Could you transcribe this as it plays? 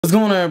What's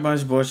going on, everybody?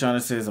 It's your boy Sean.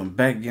 Says I'm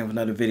back again with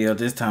another video.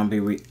 This time I'll be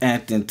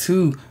reacting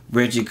to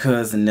Reggie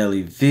Couz and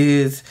Nelly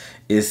vids.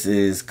 This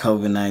is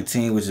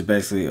COVID-19, which is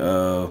basically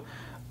a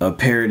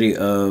parody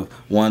of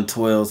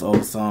 112's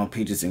old song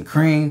Peaches and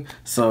Cream.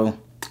 So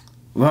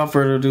without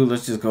further ado,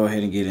 let's just go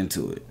ahead and get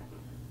into it.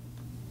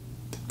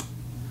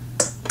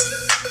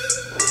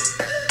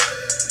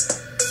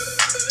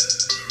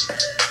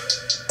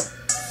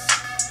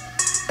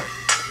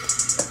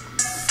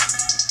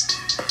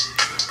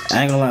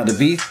 I ain't gonna lie, the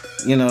beat,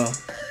 you know,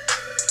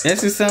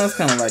 actually sounds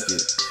kind of like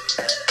it.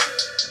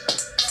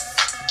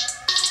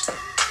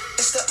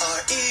 It's the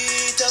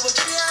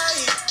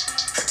R-E-double-G-I-E.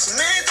 So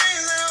many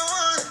things that I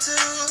want to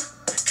do.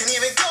 Can't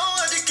even go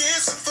out to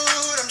get some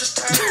food. I'm just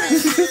tired of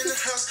being in the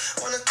house.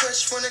 Wanna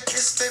touch, wanna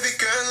kiss, baby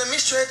girl, let me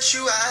stretch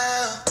you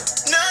out.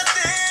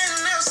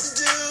 Nothing else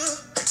to do.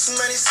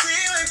 Somebody see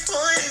my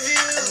point of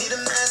view. I need a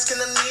mask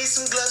and I need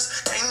some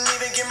gloves. Can't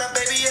even give my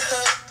baby a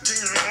hug. Do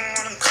you know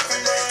what I'm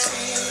coming back to?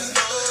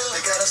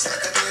 Like I've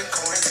been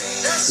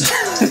quarantined.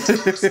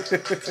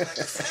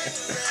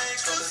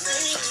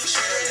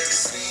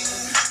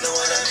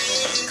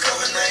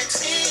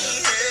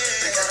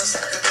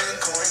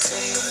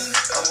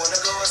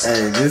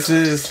 Hey,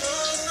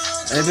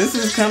 this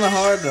is kind of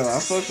hard though. I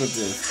fuck with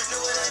this.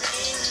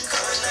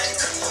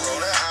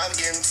 I'm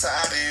getting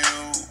tired of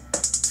you.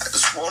 I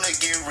just wanna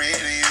get rid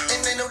of you.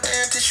 And ain't no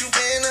damn tissue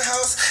in the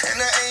house, and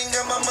I ain't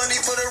got my money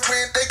for the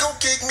rent. They gon'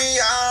 kick me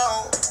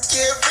out.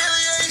 Yeah,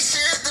 really ain't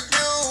shit to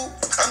do.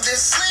 I'm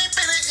just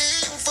sleeping and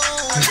eating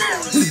food. I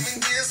don't even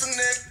get some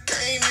neck.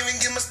 Can't even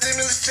get my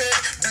stimulus check.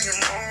 Do you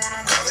know what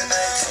I'm calling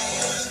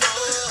 19?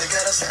 They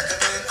got us like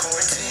I've been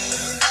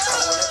quarantined. I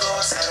wanna go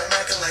outside and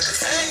acting like a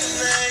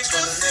fiend.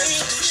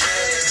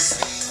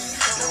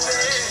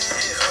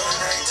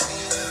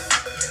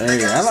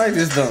 Hey, I like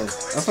this though.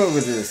 I fuck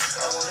with this.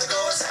 I wanna go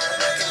outside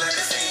and acting like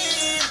a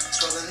fiend.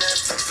 Scrolling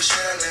Netflix for shit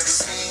I never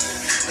seen.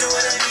 Know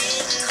what I mean?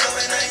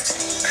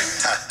 COVID-19.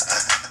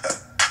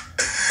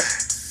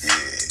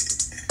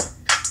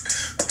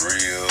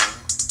 Real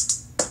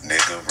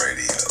nigga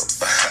radio.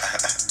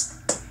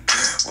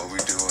 What we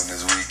doing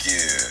this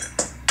weekend?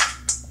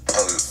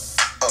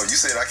 Oh, you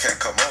said I can't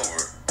come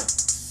over.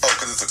 Oh,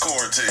 cause it's a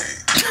quarantine.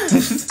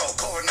 Oh,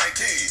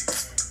 COVID-19.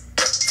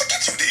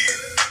 Forget you did.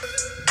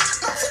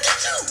 No, forget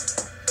you.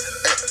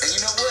 And you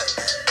know what?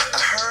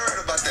 I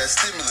heard about that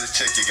stimulus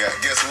check you got.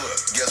 Guess what?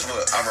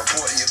 I'm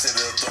reporting you to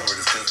the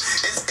authorities because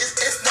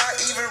it's not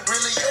even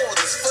really yours.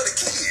 It's for the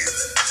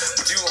kids.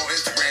 But you on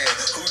Instagram,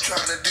 who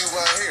trying to do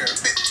my hair?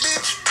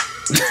 Bitch.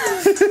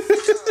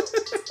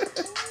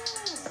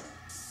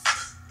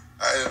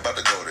 I ain't about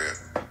to go there.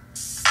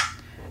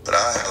 But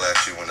I'll holler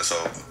at you when it's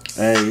over.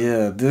 Hey,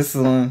 yeah, this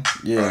one,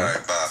 yeah.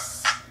 Alright, bye.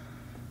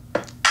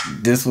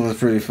 This one's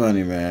pretty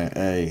funny, man.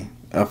 Hey,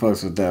 I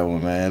fucks with that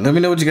one, man. Let me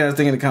know what you guys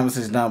think in the comment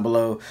section down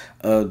below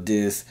of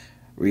this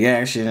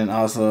reaction, and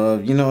also,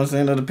 you know what I'm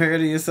saying, of the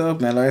parody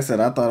itself, man. Like I said,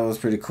 I thought it was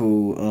pretty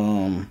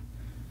cool.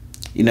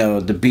 You know,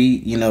 the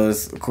beat, you know,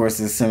 of course,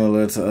 it's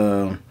similar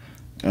to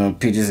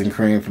Peaches and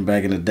Cream from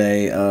back in the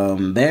day.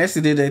 They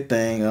actually did their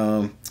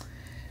thing.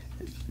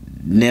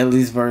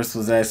 Nelly's verse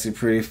was actually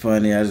pretty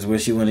funny. I just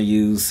wish he wouldn't have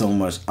used so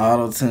much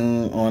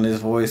auto-tune on his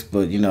voice,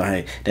 but you know,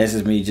 hey, that's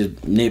just me just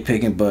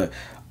nitpicking. But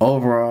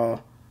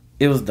overall,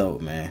 it was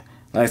dope, man.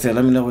 Like I said,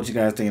 let me know what you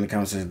guys think in the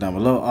comment section down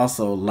below.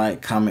 Also,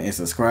 like, comment, and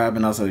subscribe.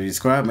 And also, if you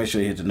subscribe, make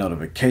sure you hit the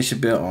notification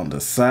bell on the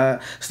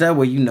side, so that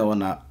way you know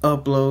when I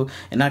upload.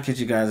 And I'll catch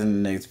you guys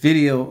in the next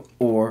video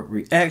or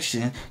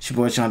reaction. It's your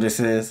boy Sean that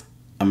says,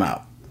 I'm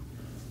out.